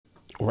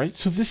Alright,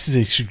 so this is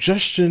a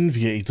suggestion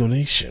via a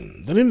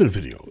donation. The name of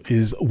the video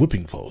is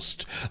Whipping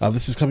Post.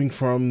 This is coming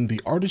from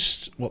the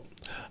artist, well,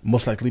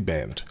 most likely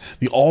band,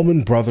 the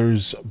Allman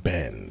Brothers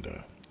Band.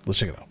 Let's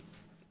check it out.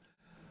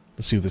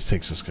 Let's see where this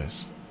takes us,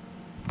 guys.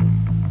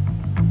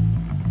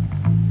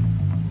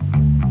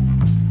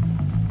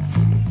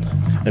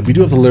 And we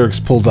do have the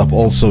lyrics pulled up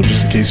also,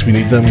 just in case we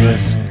need them,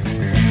 guys.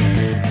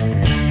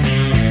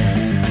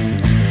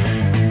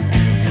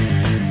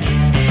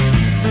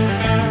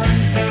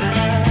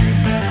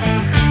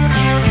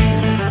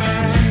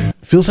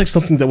 Feels like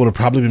something that would have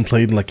probably been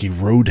played in like a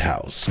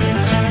roadhouse. Yeah,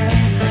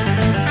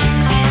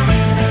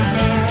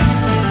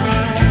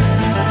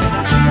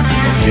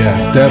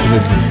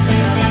 definitely.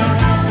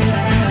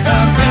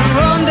 I've been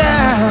run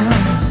down,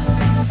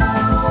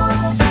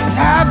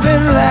 I've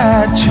been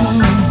lied to,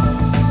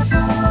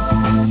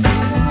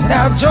 and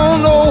I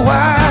don't know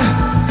why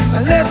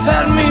I let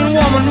that mean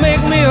woman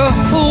make me a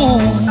fool.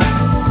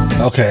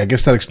 Okay, I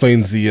guess that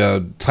explains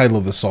the title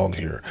of the song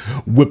here,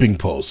 Whipping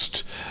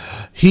Post.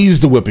 He's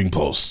the whipping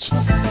post. She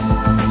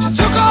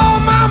took all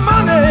my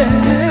money,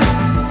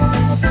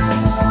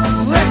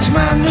 wrecked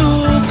my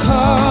new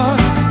car.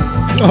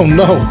 Oh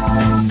no.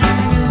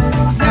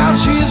 Now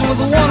she's with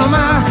one of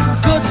my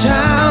good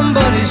time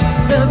buddies.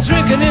 They're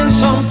drinking in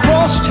some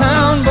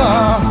crosstown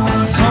bar.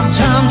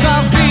 Sometimes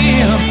I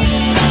feel,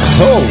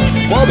 Oh,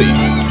 buddy.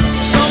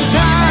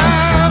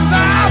 sometimes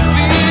I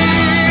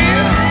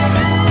feel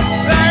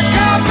like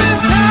I've been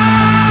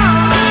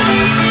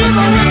tied to the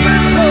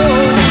whipping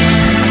post.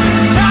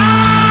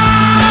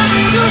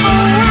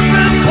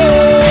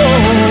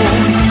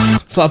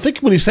 So I think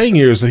what he's saying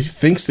here is that he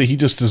thinks that he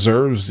just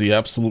deserves the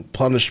absolute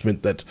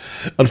punishment that,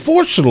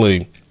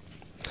 unfortunately,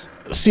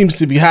 seems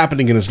to be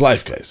happening in his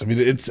life, guys. I mean,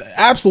 it's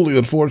absolutely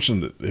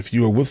unfortunate if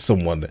you are with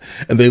someone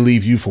and they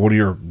leave you for one of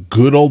your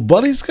good old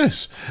buddies,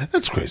 guys.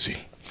 That's crazy.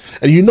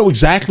 And you know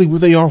exactly where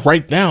they are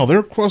right now. They're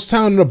across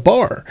town in a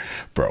bar,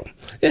 bro.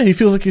 Yeah, he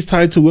feels like he's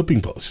tied to a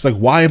whipping post. He's like,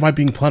 why am I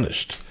being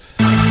punished?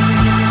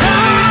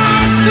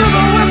 Tied to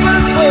the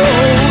whipping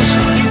post.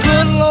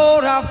 Good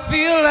Lord, I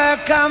feel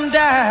like I'm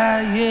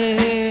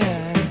dying.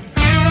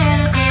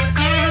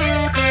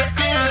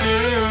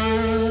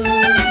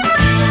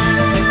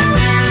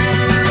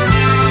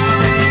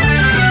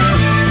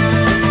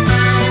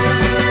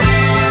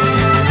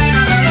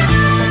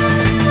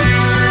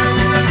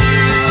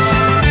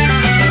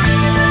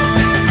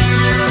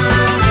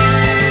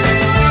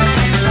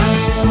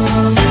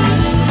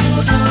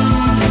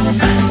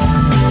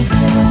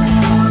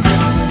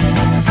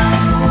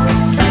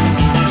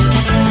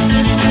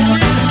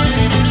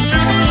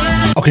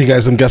 Okay,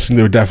 guys, I'm guessing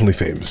they were definitely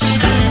famous.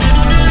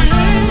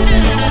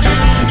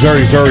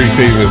 Very, very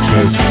famous,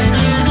 guys.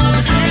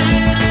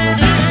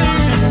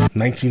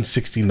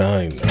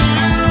 1969.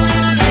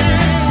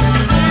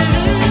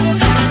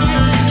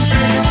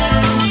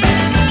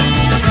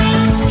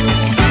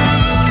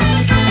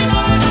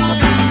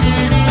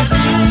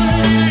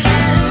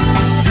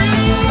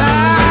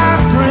 My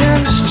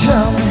friends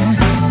tell me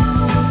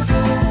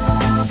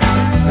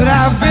that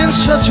I've been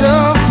such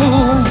a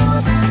fool.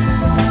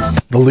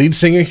 The lead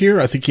singer here,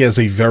 I think he has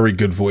a very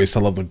good voice. I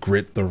love the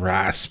grit, the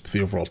rasp,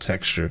 the overall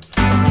texture.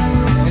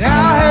 And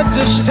I had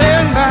to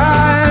stand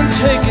by and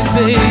take it,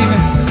 baby,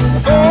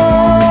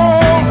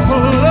 all for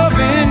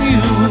loving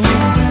you.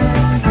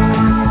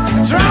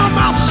 I drown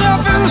myself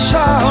in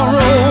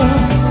sorrow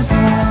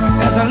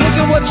as I look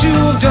at what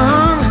you've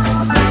done.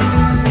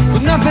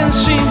 But nothing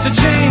seems to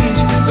change.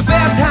 The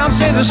bad times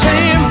stay the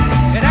same,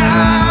 and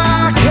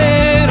I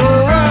can't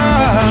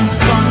run.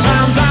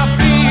 Sometimes I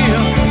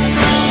feel,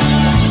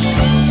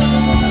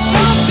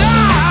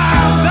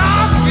 sometimes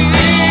I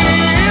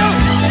feel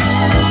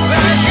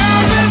like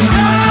I've been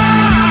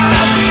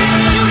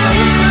tied to the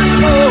whipping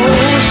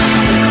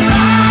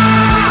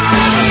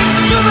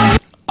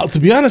post. To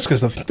be honest,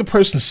 guys, I think the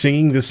person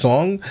singing this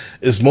song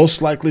is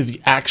most likely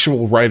the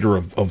actual writer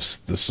of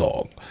the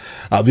song.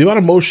 The amount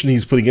of emotion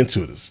he's putting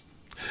into it is...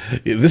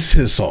 This is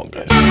his song,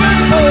 guys.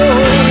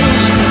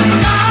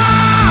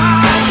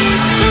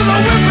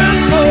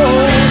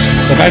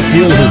 Like, I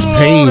feel his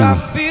pain. I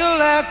feel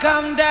like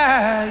I'm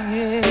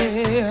dying.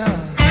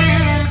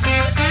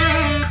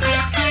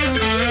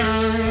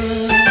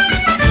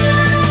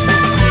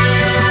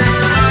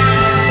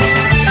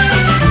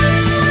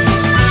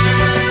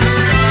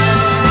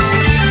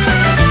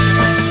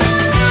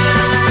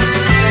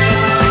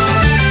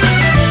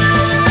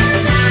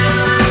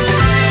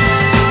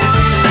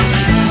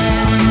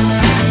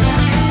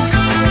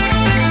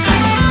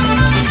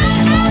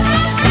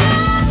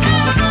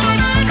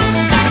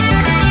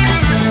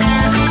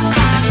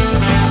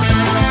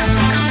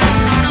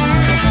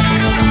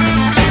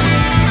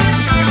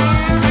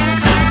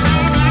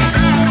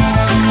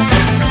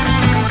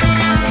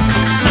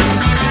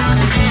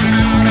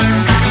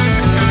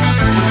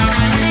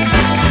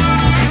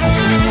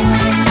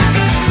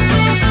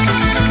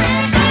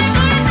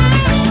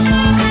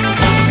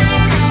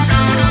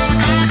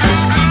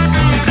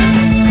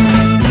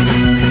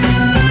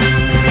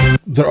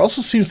 There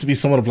also seems to be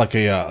somewhat of like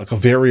a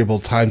variable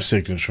time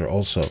signature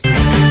also.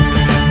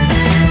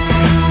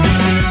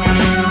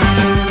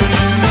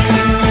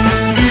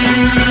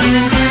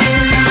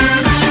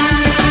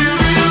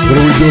 What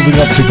are we building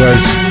up to,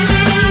 guys?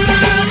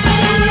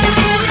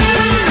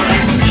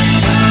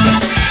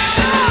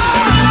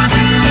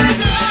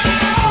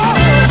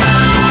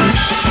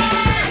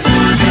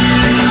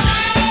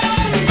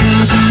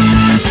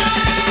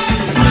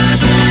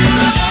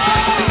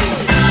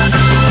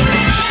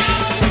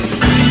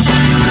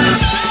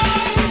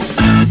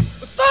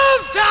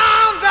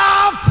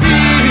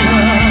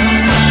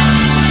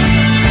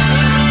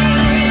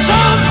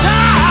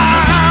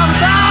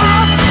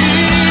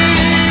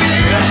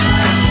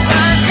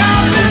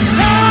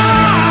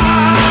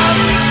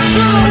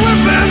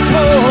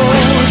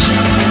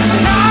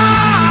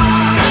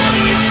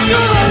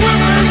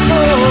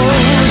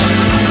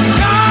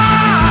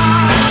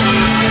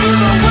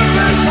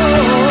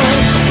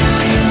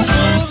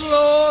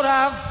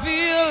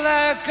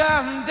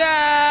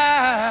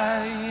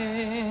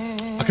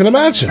 I can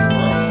imagine,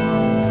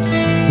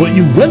 bro. What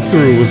you went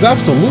through was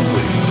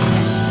absolutely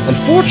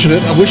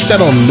unfortunate. I wish that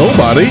on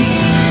nobody.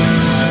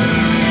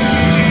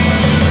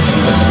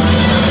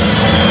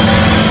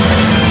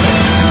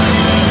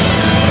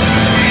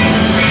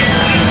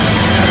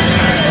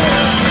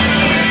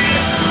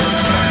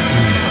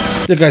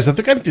 Yeah, guys, I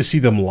think I need to see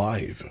them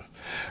live.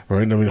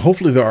 Right? I mean,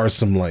 hopefully there are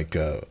some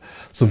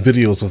some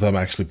videos of them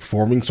actually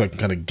performing, so I can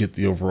kind of get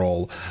the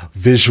overall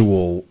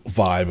visual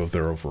vibe of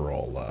their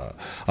overall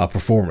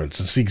performance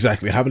and see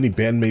exactly how many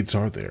bandmates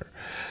are there.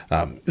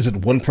 Is it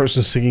one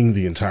person singing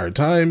the entire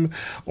time,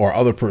 or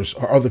other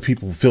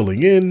people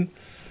filling in?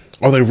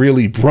 Are they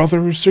really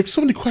brothers? There's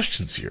so many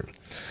questions here,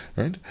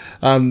 right?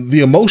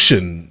 The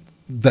emotion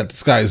that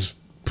this guy's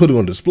putting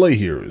on display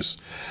here is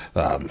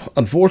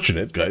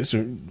unfortunate, guys.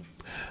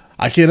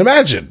 I can't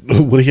imagine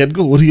what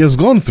he has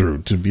gone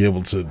through to be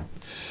able to,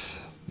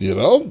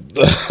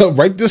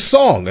 write this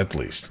song at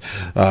least.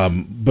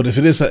 But if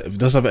it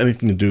does have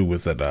anything to do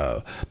with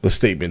that, the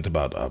statement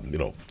about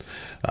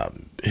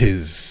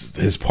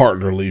his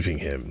partner leaving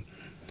him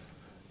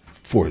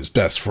for his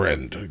best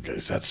friend,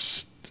 guys,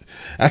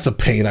 that's a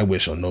pain I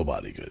wish on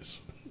nobody, guys.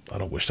 I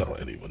don't wish that on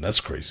anyone.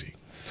 That's crazy.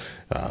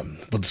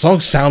 But the song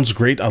sounds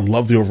great. I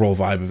love the overall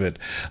vibe of it.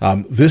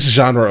 This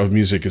genre of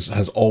music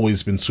has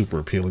always been super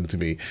appealing to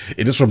me.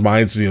 It just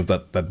reminds me of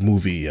that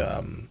movie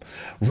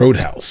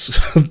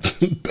Roadhouse,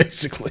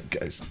 basically,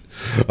 guys.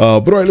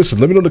 But all right, listen,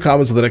 let me know in the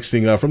comments of the next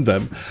thing from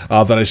them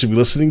that I should be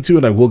listening to,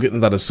 and I will get into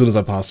that as soon as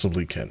I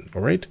possibly can.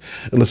 All right?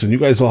 And listen, you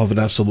guys all have an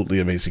absolutely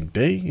amazing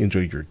day.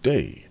 Enjoy your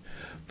day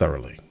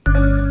thoroughly.